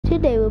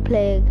Today we're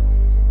playing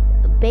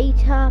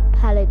Beta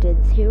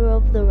Paladens, Hero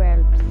of the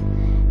Realms.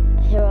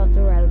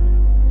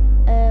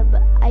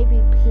 I've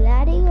been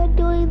planning on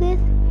doing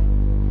this,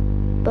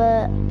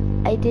 but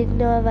I didn't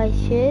know if I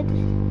should.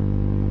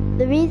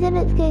 The reason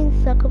it's getting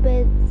stuck a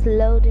bit, it's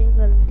loading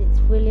and it's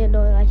really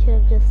annoying. I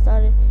should have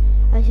started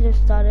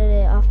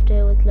it after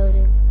it was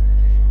loading.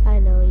 I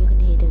know you can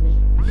hate me,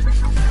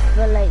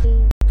 but like,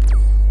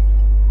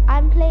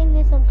 I'm playing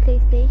this on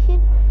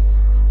PlayStation.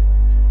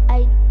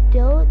 I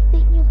don't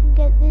think you can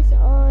get this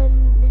on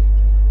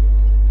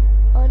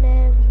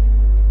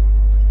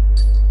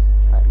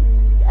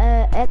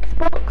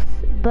Xbox,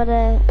 but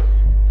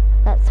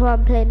that's why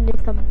I'm playing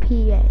this on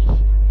PA.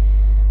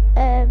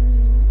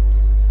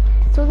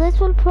 So this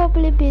will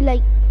probably be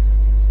like,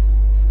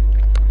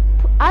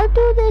 I'll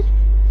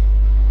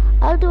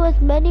do as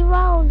many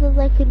rounds as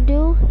I can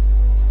do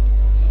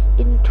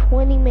in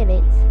 20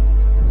 minutes.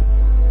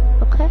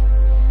 Okay?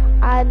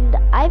 And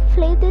I've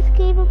played this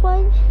game a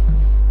bunch,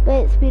 but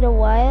it's been a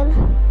while.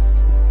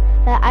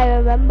 Like, I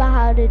remember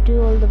how to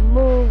do all the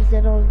moves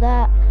and all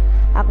that.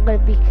 I'm gonna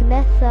be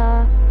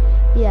Knessa.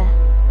 Yeah.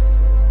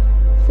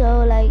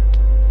 So like,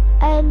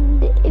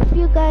 and if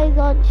you guys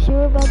aren't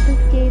sure about this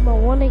game or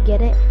wanna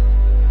get it,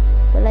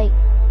 but like,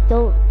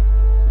 don't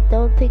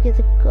think it's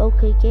a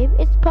okay game.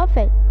 It's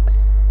perfect.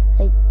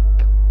 Like,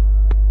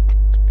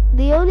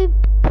 the only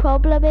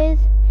problem is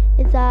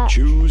that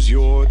choose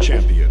your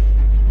champion.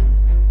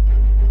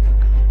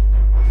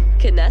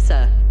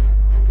 Knessa.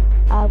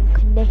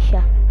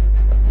 Knessa,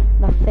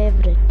 my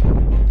favorite.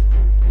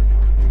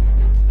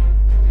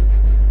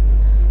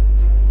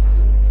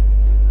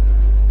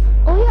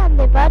 Oh yeah, and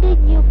they've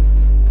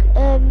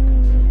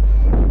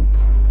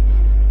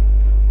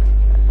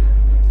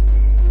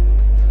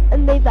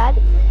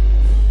added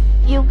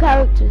new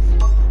characters.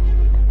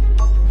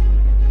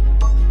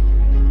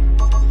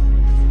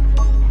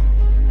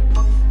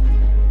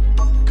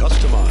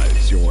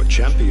 Customize your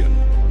champion.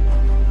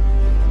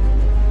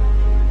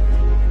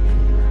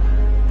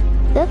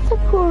 That's a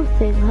cool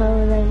thing, how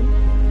like,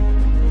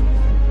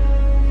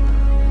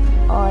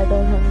 oh, I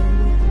don't have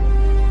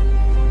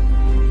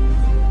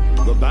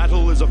any. The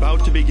battle is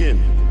about to begin.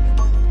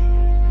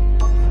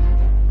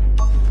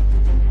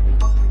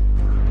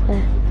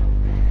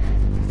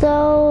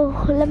 So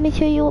let me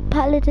show you what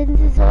Paladins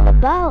is all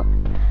about.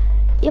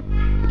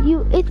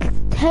 It's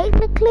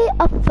technically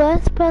a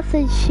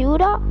first-person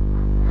shooter.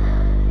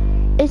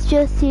 It's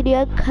just you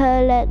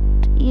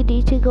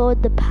need to go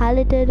with the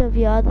Paladin of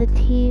your other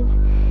team.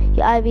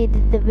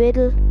 In the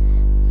middle,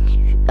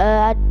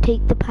 and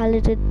take the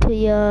Paladin to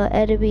your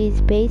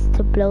enemy's base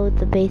to blow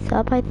the base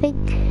up. I think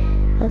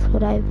that's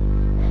what I've.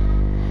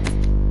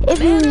 If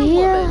you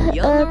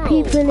hear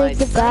people in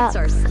the back,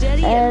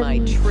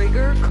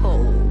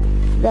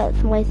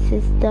 that's my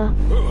sister.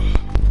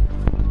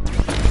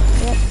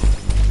 Yep.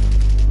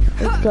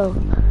 Let's go.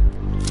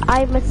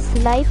 I'm a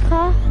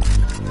sniper,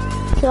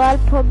 so I'll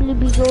probably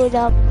be going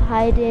up,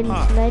 hiding,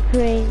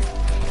 sniping.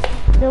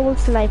 Normal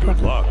sniper.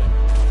 Good luck.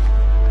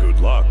 Good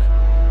luck.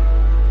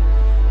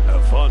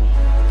 Have fun.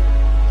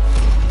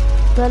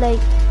 But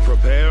like,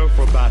 prepare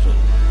for battle.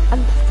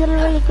 I'm still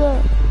really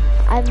good.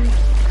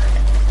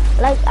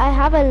 I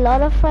have a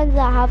lot of friends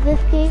that have this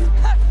game.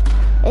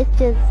 It's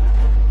just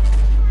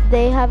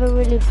they haven't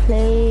really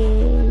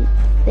played.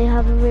 They're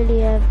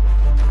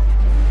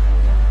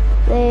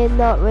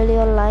not really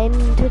online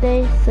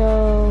today,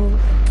 so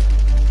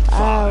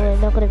we're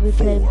not gonna be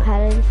playing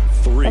Paladins.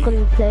 Not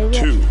gonna be playing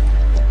it.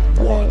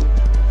 Like,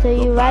 so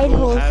you ride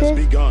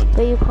horses,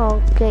 but you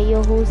can't get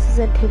your horses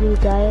until you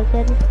die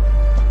again.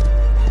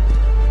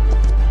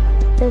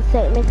 There's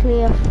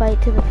technically a fight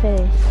to the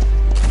finish.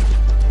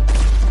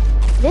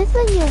 This is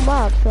a new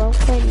map, so I'm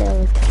quite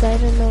nervous because I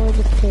don't know where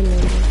the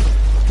payload is.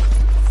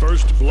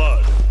 First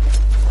blood.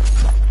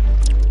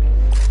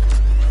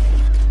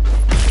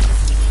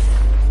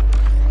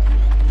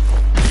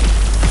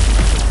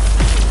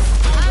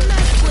 I'm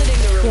not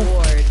splitting the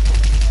reward.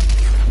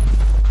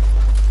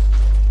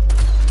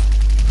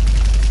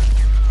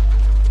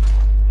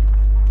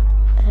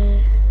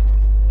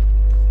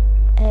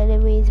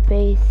 Enemy's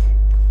base.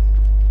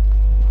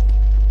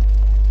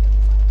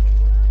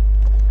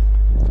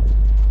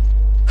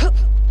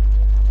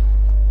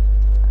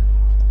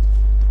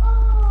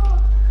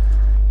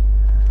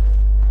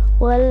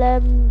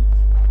 Well,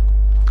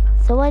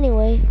 so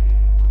anyway,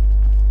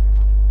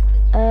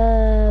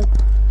 oh,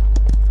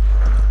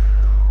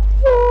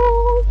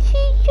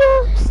 she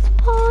just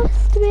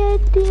passed me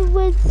and it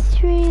went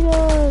straight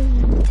on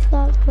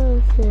that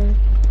person.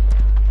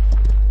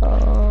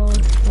 Oh,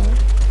 snap.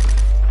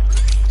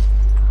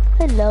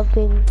 I love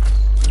being,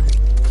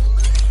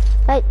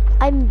 like,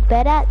 I'm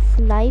better at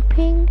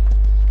sniping.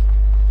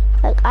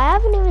 Like, I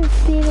haven't even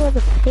seen where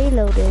the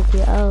payload is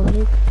yet. Oh,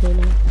 here's the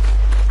payload.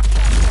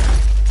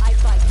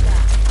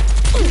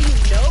 Do you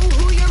know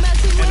who you're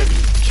messing with?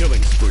 Enemy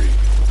killing spree.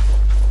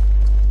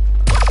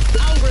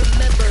 I'll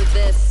remember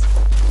this.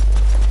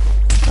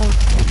 Oh.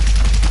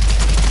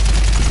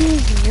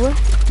 Jeez, what?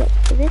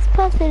 This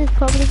person is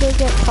probably gonna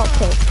get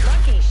popped.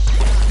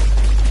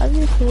 I'm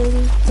just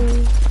really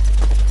soon.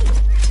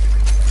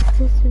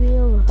 This will be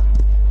over.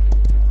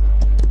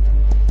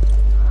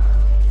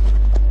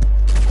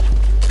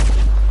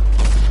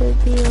 It'll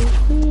be a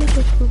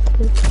beautiful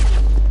bit.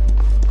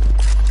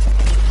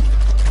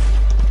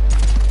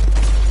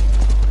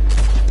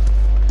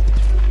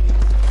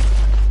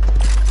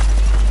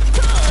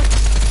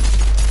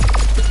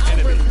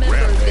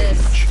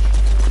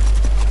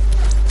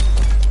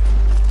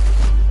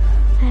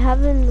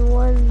 Haven't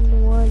won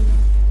one.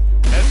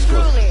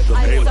 Truly,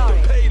 I'm sorry.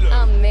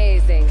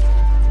 Amazing.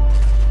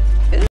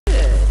 Good.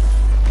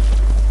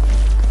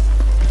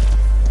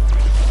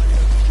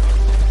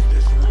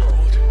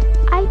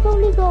 I've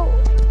only got,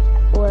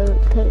 well,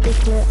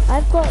 technically,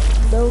 I've got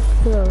no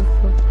kills.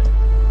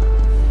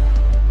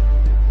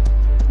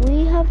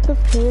 We have the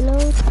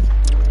payload.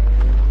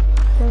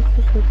 That's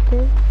a good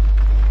thing.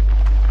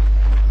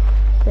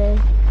 There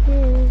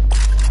is.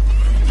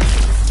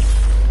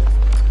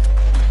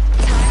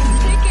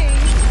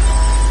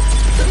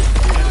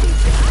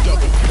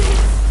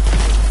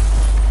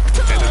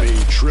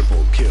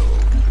 Triple kill.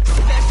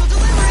 Special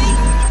delivery.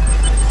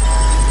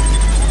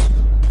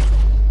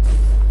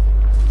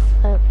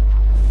 A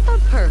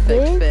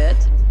perfect fit.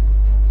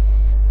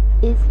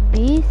 It's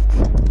beast.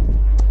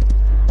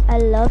 I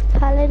love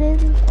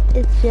Paladens.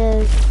 It's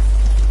just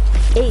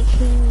it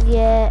can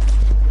get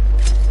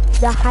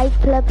the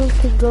hype level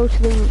can go to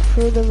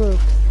through the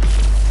roof.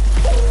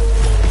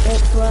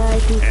 That's why I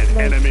do. An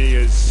enemy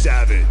is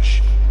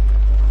savage.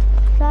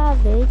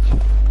 Savage.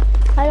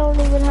 I don't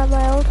even have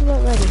my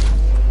ultimate ready.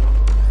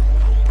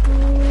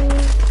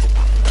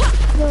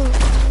 No. No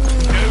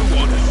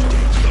one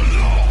escapes the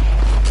law.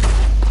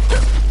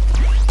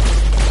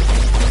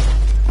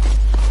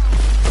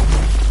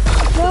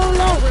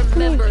 No,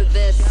 Remember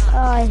this. Oh,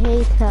 I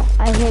hate her.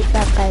 I hate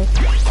that guy.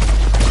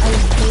 I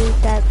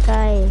hate that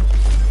guy.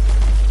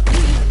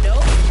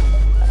 Nope.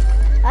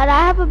 And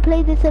I haven't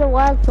played this in a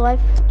while, so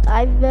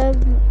I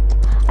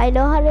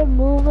know how to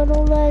move and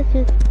all that.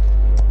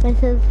 It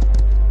says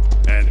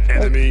An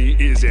enemy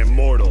is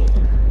immortal.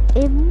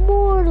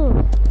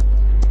 Immortal.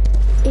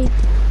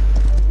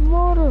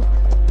 Immortal.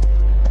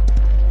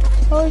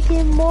 Oh, it's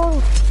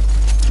immortal.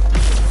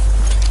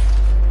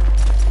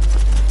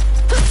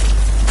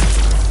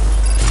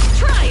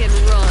 Try and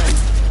run.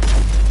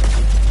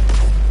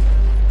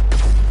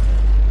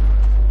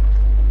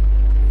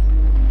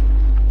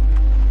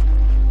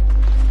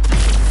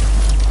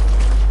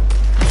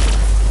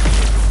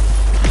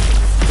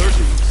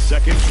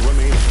 Seconds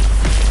remaining.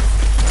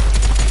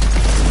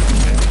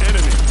 An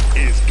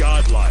enemy is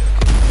godlike.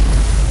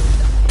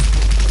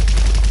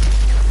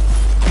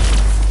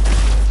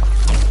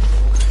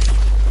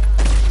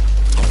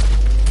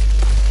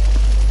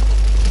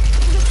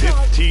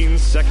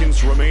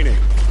 Seconds remaining.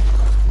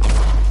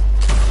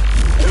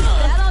 Is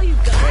that all you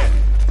got?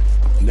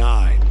 10,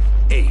 9,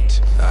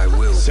 8, I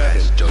will 7,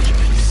 pass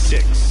judgment.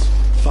 6,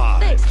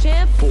 5, Thanks,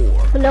 champ. 4,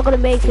 We're not gonna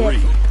make 3,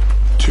 it.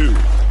 2,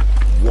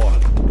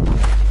 1.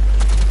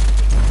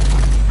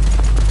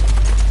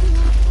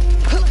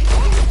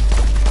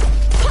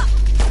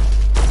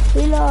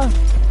 We lost.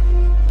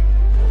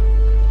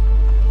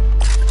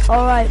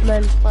 Alright,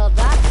 man. Well,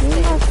 that's We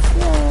it. lost.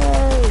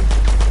 Yay.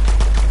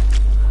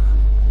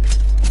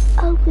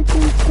 Oh, good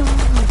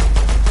stuff.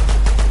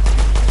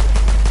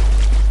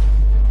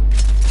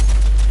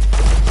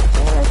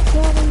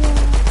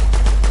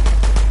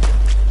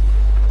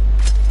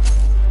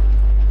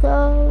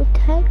 So,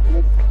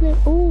 technically,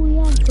 oh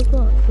yeah, I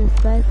forgot. The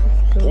sniper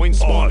scope. Point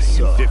spawning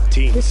in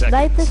 15 The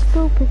sniper seconds.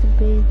 scope is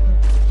amazing.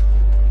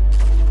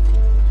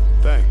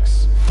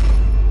 Thanks.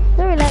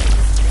 Sorry, like,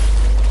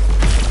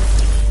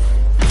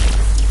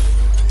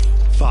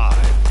 5,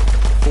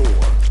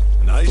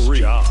 4, Nice 3,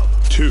 job.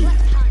 2,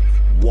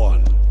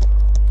 1.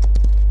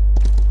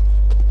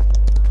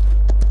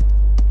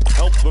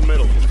 Help the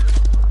middle.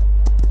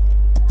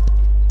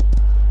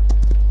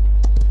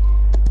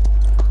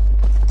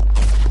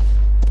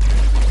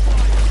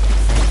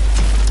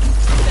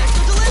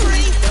 Special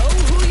delivery. Know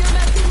who you're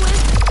messing with?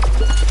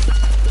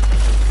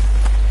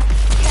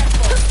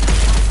 Careful.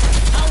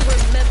 I'll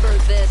remember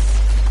this.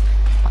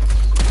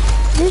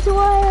 this is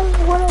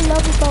what I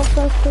love about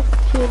first-person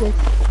shooters.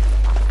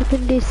 You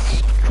can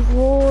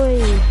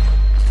destroy.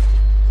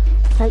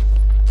 Like,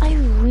 I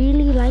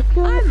really like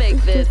them. I make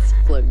It's this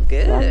just look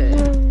good.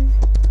 sometimes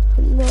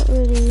I'm not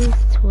really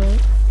used to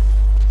it.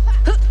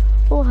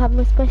 Oh, have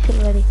my special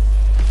ready.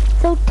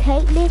 So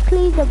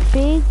technically, the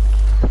big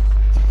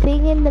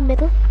thing in the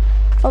middle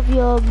of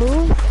your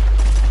moves,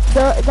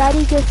 that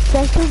is your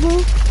special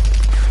move.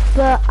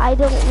 But I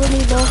don't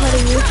really know how to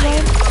use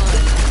mine.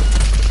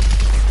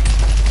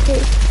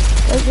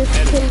 I just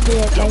killed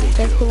it. My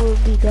special will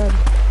be done.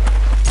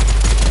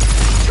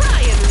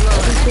 Try and run.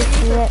 It's just Thank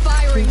you for let-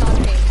 firing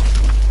on me.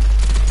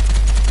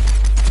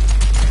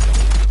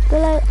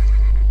 But like,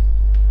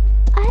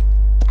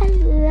 I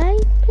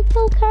like the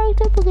girl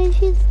character because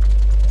she's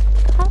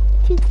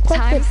quite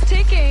Time's good.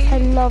 ticking. I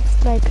love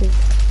snipers.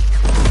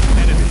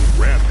 Enemy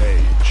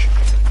rampage.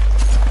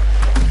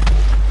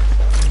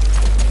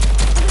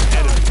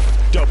 Enemy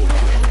double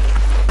kill.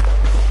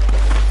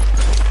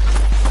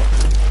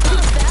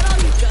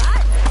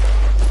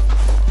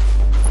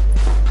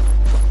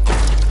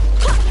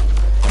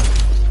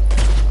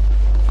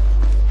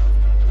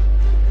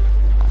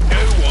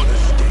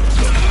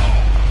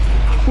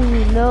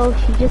 No,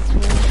 she just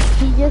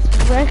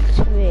wrecked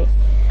me.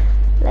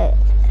 Like,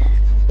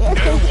 yes,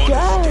 it's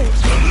good.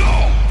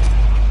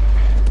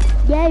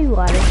 Yeah, you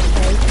are.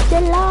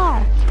 Still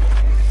are.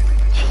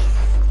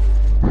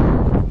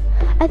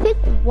 I think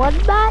one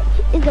match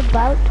is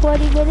about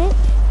 20 minutes.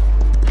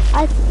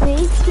 I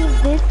think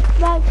if this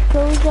match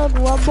goes on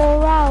one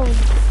more round,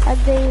 and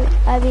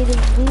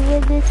if we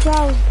win this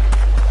round,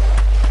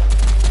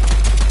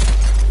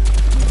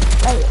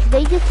 like,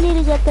 they just need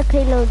to get the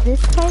payload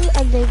this time,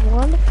 and they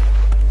won.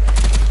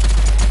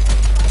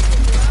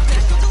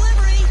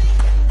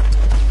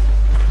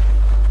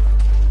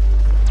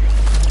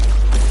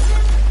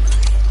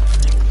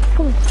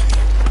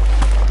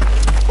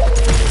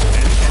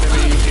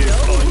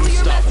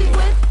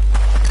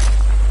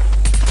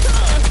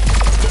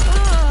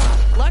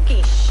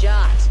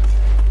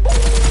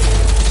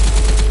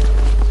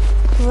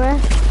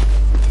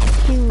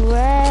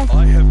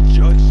 I have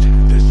judged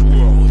this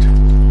world.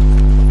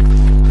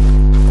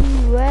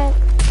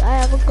 I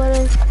haven't got a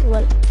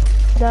well.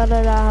 No,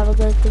 I haven't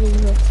got a thing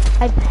here.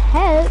 I've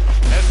helped.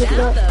 And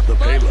now the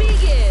fun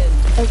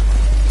begins.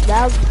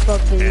 Now the fun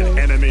begins. An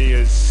enemy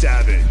is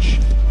savage.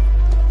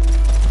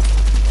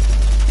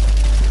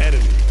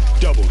 Enemy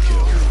double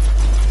kill.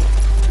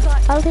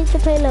 I'll take the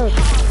payload.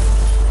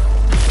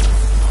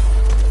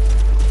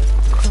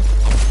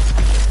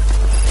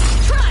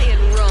 Try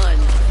and run.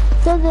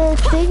 So the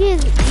thing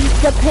is,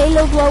 the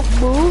payload won't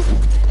move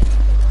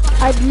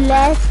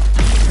unless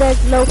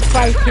there's no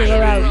fighting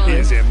around Enemy you.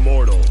 is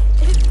immortal.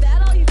 Is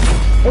that all you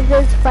got? If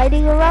there's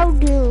fighting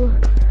around you,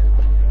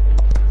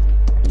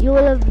 you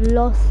will have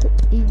lost.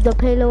 The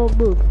payload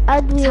will move,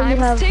 and we only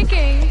have.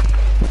 Ticking.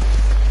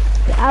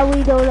 And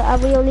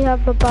we only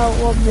have about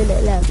 1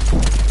 minute left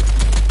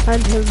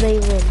until they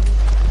win.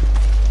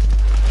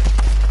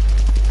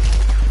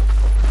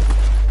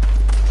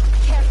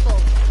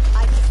 Careful.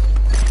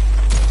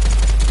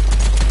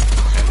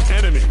 An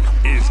enemy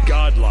is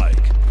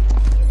godlike.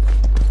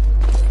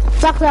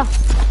 Back there.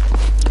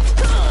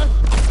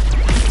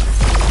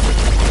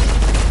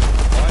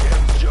 I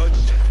have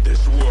judged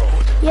this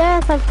world.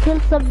 Yes, I've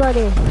killed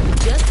somebody.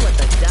 Just what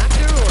the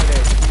doctor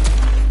ordered.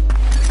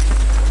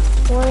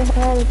 What the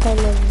hell is I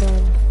live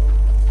then?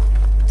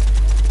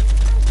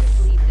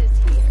 Leave this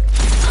here.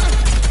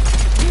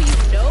 Do you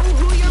know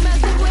who you're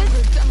messing with?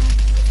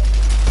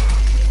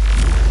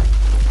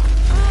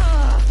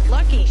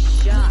 Lucky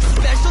shot.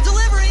 Special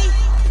delivery.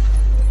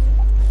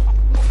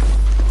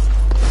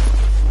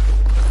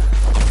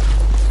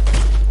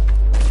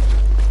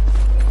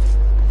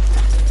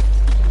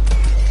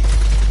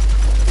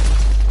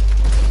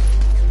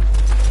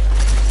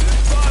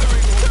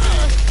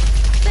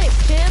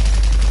 Thanks, champ.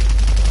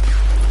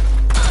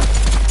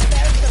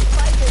 There's some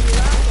fight in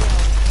your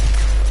arsenal.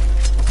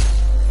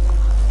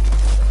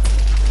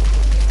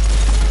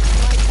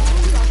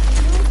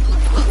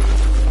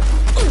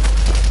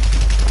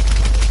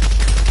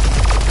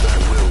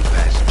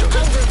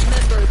 I'll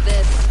remember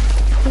this.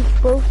 We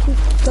both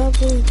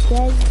discovered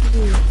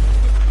deadly.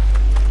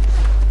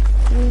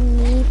 We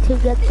need to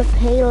get the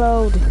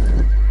payload.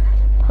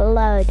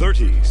 Payload.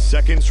 30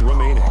 seconds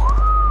remaining.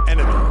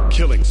 Enemy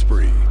killing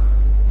spree.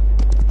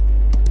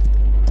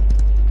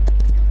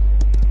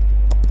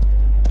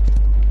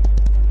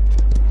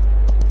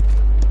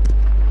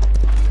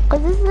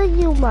 Cause this is a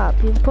new map.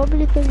 You're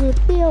probably thinking,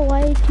 Theo,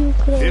 why did you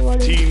create one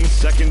of 15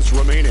 seconds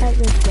remaining. at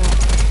this map?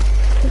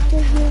 This is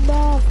a new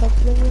map. I'm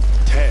thinking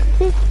 10,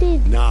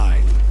 15.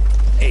 9,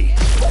 8,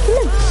 7,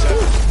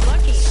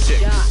 Lucky 6,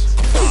 shot. Is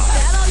 5,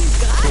 that all you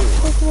got?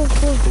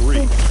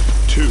 3,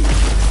 2, 1.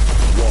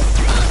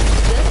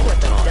 Just what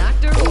the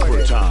doctor ordered.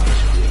 Overtime.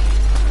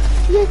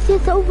 Yes,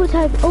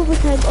 overtime.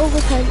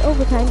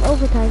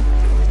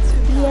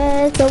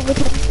 Yes,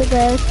 overtime's the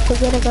best.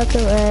 Forget about the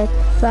rest.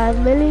 5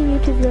 million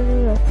YouTube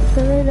viewers.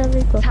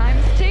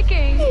 Time's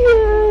ticking.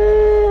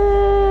 Yes!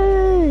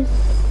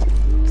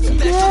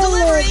 Special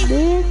delivery.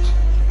 Bitch.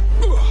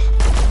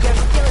 Your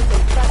skill is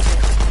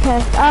impressive.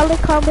 Past all the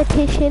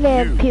competition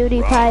and You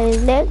PewDiePie is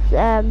next.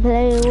 I'm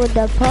playing with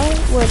the punk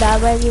with our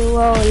menu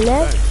roll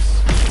left.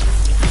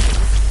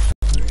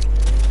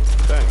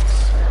 Thanks.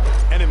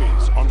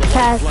 Enemies on the right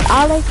Past flank.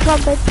 all the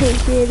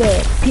competition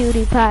and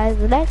PewDiePie is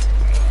next.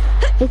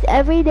 It's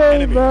every day,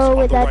 Enemies bro, on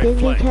with the that right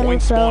Disney flank. Channel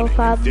Point show. spawning in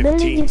 5 million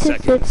 15 into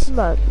 6 seconds.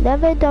 months.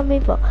 Never done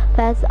before.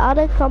 Past all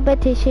the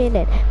competition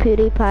and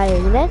PewDiePie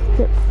is next.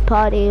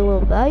 Party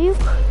with value.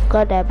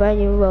 Got that brand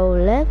new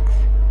Rolex.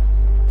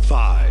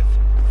 5,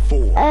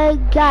 4,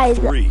 Guys,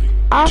 3,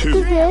 after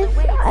 2, this,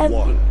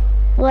 1.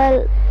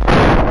 well,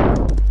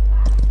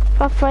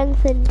 my friend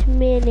sent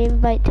me an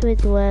invite to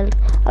his world.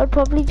 I'll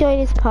probably join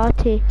his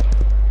party.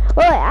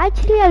 Oh,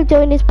 actually, I'll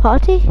join his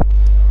party.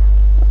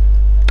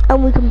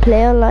 And we can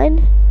play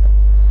online.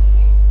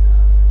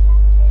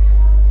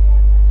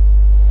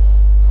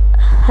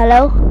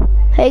 Hello?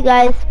 Hey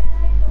guys.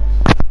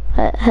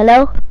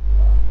 Hello?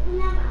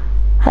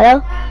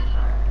 Hello?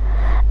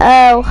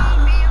 Oh.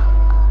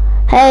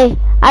 Hey,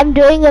 I'm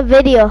doing a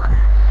video.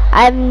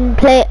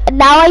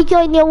 Now I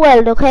join your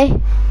world, okay?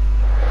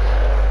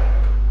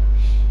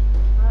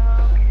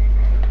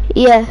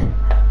 Yeah.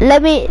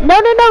 Let me. No,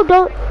 no, no,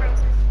 don't.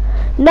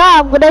 No,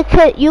 I'm gonna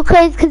cut. You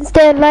guys can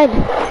stay online.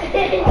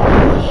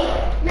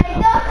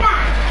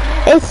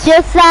 It's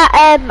just that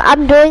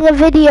I'm doing a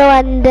video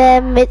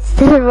and it's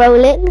still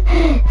rolling.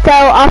 So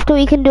after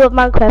we can do a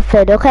Minecraft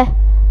vid, okay?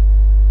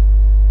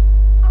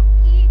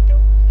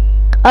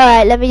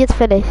 Alright, let me just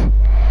finish.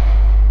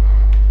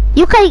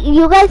 You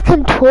guys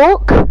can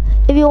talk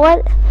if you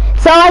want.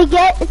 So I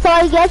guess it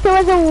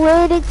was a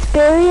weird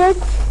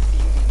experience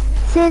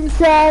since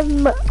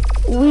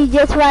we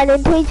just ran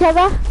into each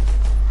other.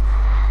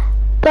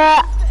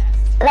 But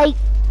like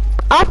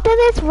after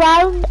this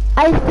round,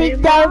 I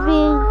think that would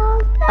be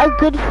a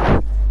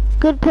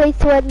good place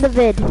to end the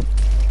vid.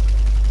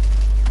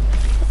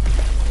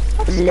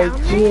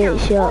 Legit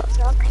shot.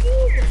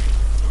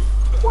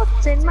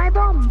 What's in my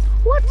bomb?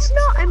 What's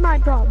not in my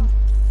bomb?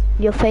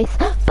 Your face.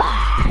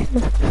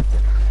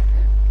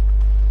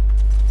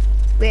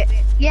 Wait,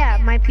 yeah,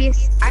 my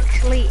piece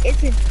actually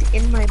isn't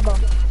in my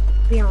bomb, to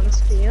be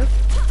honest with you.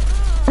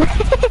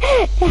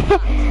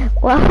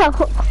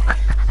 Wow.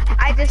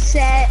 I just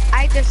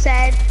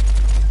said,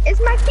 is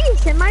my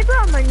piece in my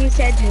bomb? And you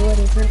said, no it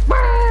isn't.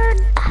 Burn!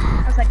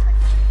 I was like,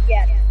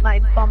 yeah, my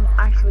bomb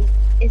actually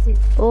isn't.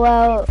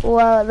 Wow,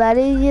 that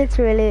is just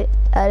really,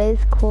 that is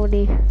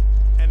corny.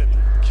 Enemy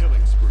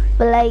killing spree.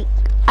 But like,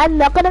 I'm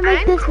not gonna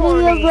make this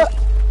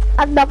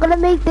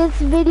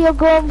video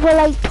go on for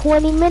like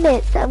 20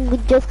 minutes. I'm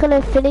just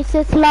gonna finish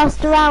this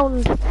last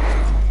round.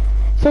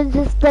 Since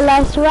it's the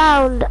last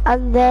round,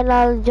 and then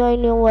I'll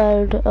join your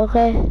world,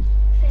 okay?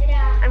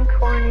 I'm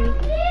corny.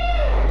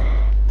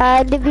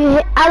 And if you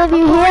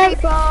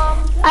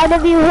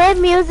hear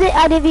music,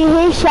 and if you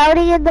hear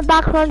shouting in the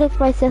background, it's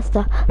my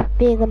sister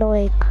being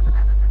annoying.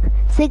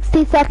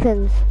 60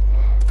 seconds.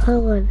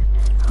 Hold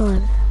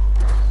on.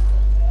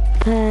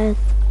 Pass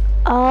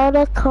all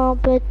the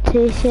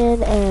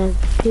competition and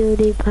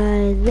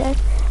PewDiePie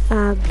next.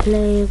 I'm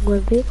playing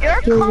with you.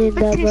 Your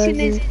competition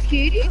is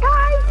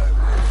PewDiePie?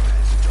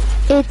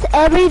 It's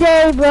every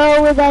day,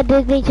 bro, with our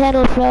Disney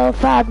Channel show.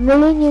 5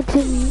 million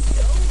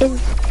YouTube in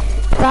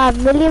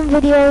 5 million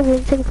videos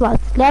in 6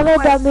 months. Never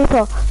done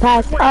before.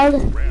 Passed all the...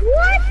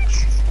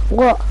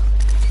 What?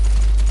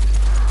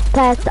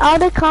 Passed all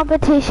the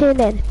competition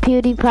and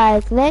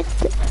PewDiePie's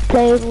next.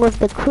 Playing with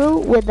the crew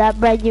with that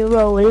brand new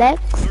Rolex.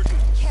 30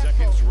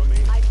 seconds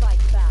remaining. I fight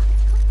back.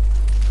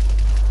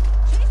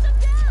 Chase him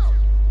down.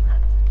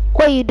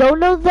 Wait, you don't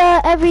know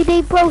the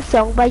Everyday Bro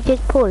song by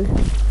Jake Paul?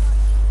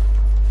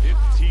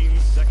 15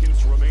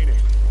 seconds remaining.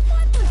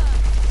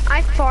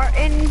 I fart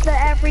in the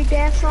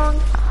everyday song.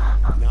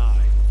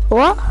 9.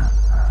 What?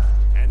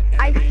 An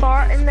I enemy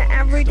fart in the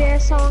everyday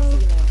song.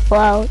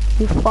 Well,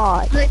 you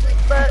fought.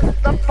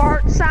 The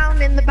fart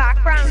sound in the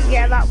background,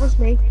 yeah, that was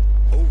me.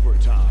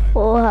 overtime.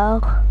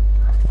 Wow.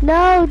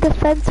 No,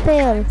 defense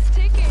failed.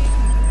 Sticking.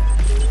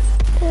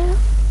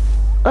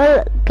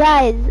 Well,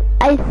 guys,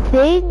 I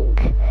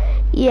think,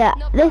 yeah,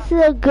 this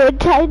is a good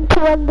time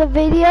to end the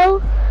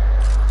video.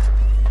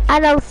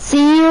 And I'll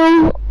see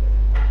you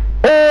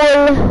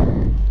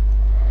all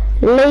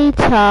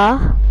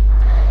later.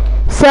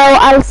 So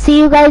I'll see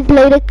you guys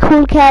later,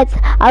 cool cats.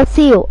 I'll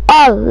see you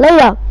all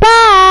later.